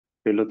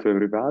Hello to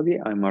everybody,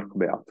 I'm Marco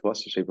Beato,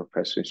 Associate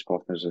Professor in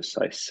Sport and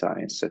Exercise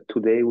Science.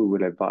 Today we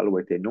will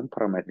evaluate a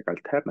non-parametric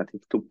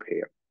alternative to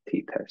pair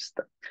t-test.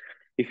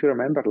 If you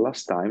remember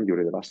last time,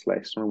 during the last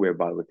lesson, we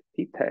evaluated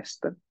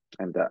t-test,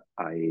 and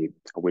I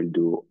will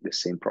do the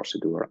same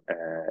procedure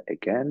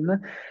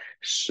again.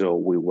 So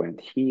we went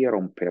here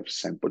on pair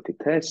sample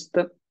t-test.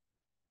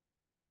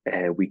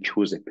 We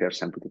choose a pair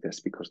sample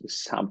t-test because the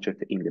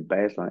subject in the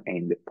baseline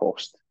and the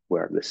post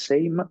were the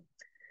same.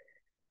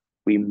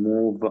 We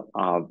move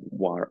our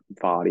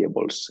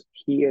variables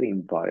here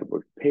in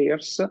variable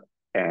pairs.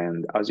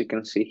 And as you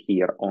can see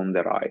here on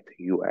the right,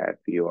 you have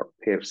your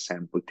pair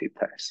sample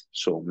t-test.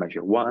 So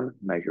measure 1,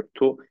 measure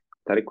 2,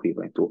 that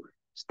equivalent to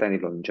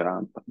standalone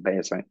jump,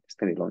 baseline,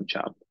 standalone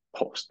jump,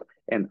 post.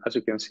 And as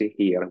you can see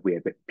here, we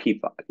have a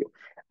p-value.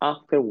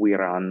 After we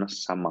run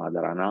some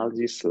other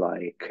analysis,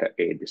 like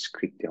a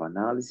descriptive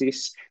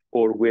analysis,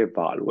 or we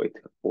evaluate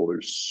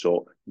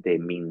also the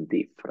mean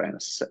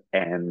difference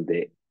and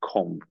the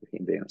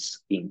confidence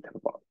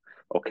interval.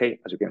 Okay,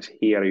 as you can see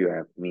here, you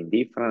have mean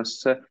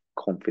difference,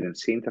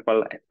 confidence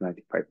interval at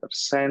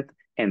 95%,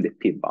 and the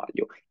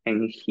p-value.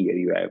 And here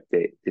you have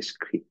the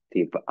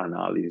descriptive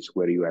analysis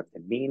where you have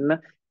the mean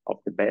of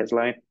the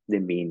baseline, the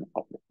mean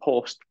of the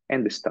post,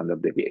 and the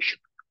standard deviation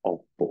of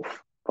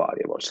both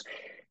variables.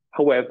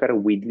 However,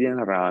 we didn't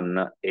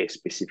run a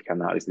specific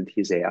analysis. It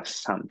is an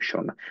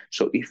assumption.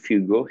 So if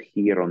you go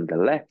here on the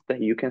left,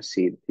 you can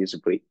see it is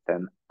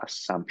written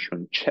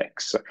assumption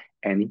checks,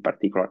 and in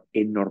particular,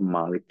 a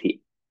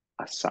normality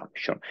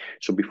assumption.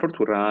 So before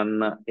to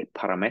run a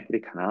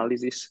parametric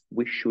analysis,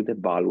 we should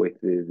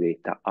evaluate the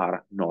data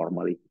are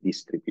normally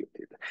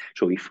distributed.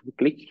 So if we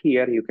click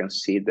here, you can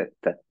see that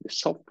the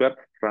software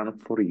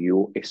runs for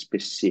you a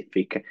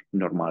specific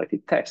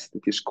normality test.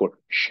 It is called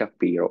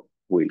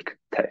Shapiro-Wilk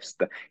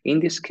test. In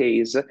this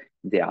case,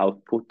 the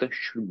output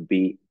should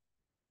be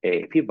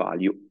a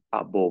p-value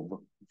above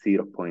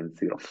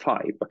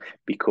 0.05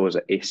 because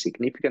a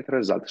significant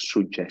result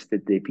suggests a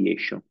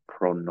deviation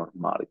from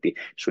normality.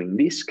 So in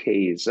this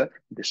case,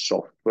 the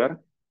software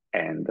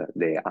and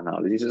the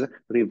analysis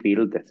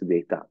reveal that the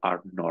data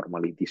are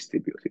normally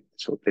distributed.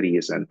 So there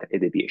isn't a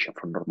deviation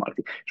from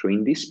normality. So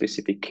in this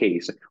specific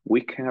case, we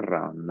can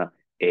run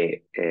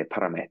a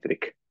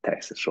parametric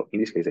test. So in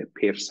this case, a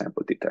pair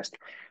sample t-test.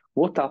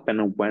 What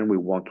happens when we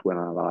want to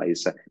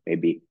analyze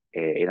maybe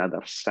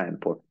another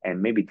sample,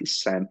 and maybe this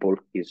sample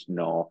is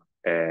not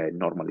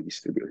normally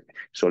distributed?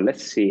 So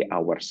let's see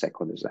our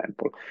second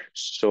example.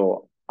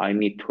 So I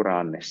need to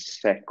run a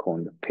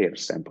second pair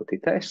sample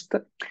t-test.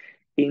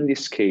 In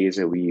this case,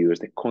 we use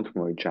the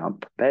control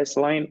jump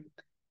baseline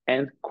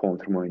and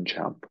control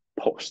jump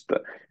post.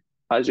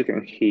 As you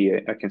can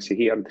hear, I can see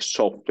here the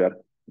software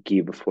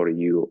give for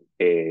you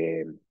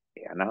a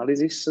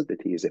analysis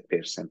that is a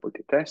pair sample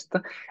t-test.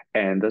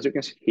 And as you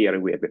can see here,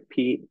 we have a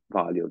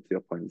p-value of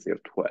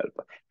 0.012.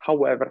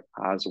 However,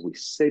 as we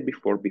said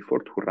before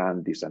to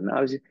run this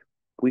analysis,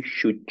 we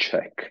should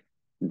check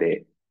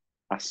the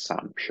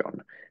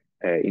assumption.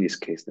 In this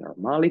case, the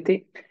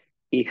normality.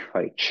 If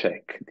I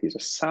check this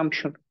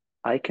assumption,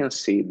 I can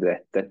see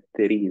that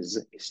there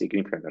is a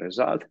significant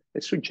result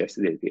that suggests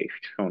a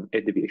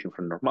deviation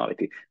from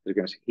normality. As you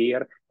can see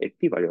here, a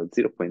p-value of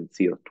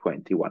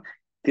 0.021.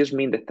 This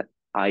means that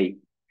I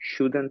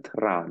shouldn't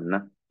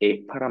run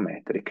a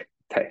parametric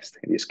test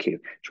in this case.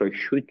 So I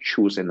should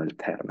choose an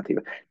alternative.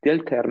 The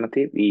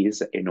alternative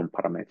is a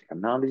non-parametric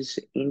analysis.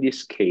 In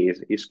this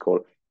case, it's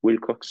called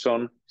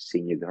Wilcoxon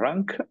signed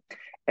rank.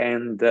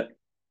 And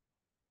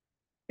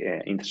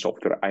in the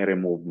software, I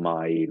remove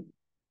my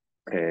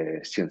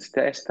student's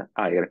test.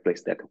 I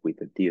replace that with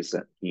this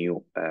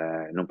new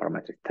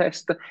non-parametric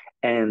test,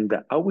 and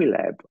I will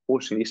have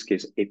also in this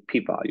case a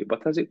p-value.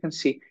 But as you can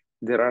see,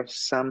 there are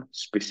some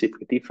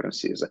specific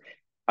differences.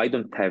 I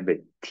don't have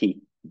a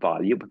t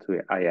value, but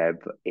I have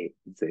a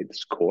z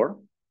score.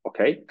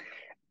 Okay,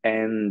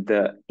 and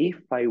if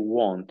I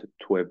want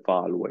to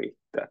evaluate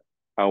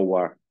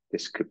our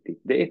descriptive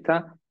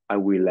data, I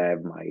will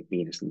have my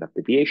mean standard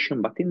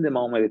deviation. But in the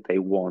moment that I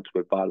want to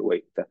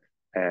evaluate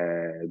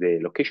the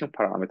location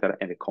parameter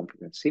and the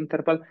confidence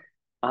interval,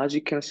 as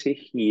you can see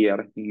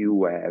here,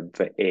 you have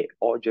a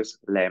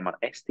Hodges-Lehmann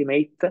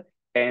estimate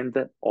and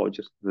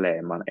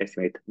Hodges-Lehmann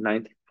estimate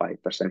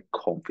 95%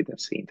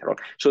 confidence interval.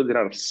 So there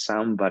are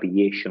some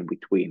variation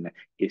between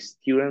a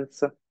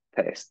student's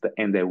test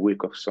and a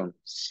Wilcoxon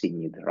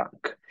signed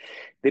rank.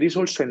 There is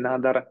also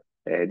another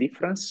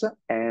difference,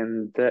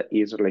 and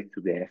is related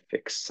to the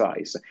effect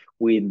size.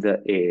 With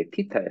a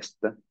t-test,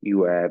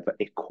 you have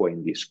a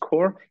QND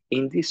score.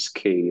 In this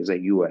case,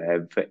 you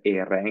have a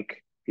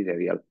rank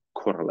serial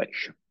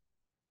correlation.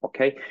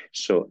 Okay,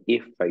 so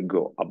if I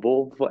go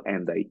above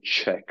and I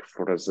check,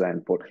 for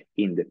example,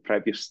 in the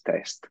previous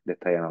test that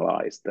I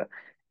analyzed,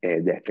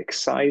 the effect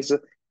size,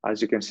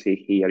 as you can see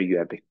here, you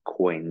have a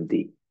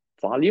QND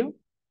value.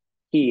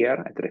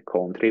 Here, at the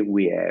contrary,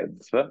 we have,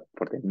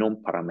 for the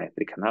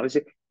non-parametric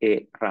analysis,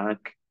 a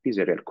rank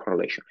serial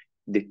correlation.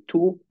 The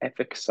two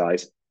effect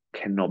size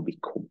cannot be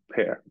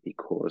compared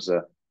because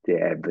they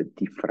have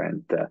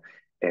different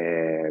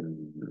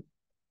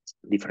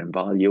different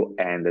value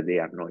and they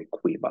are not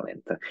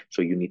equivalent.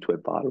 So you need to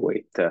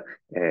evaluate the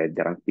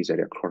rank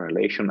area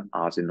correlation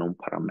as a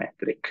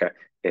non-parametric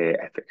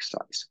effect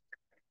size.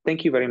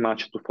 Thank you very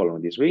much for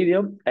following this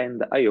video,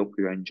 and I hope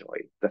you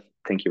enjoyed it.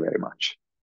 Thank you very much.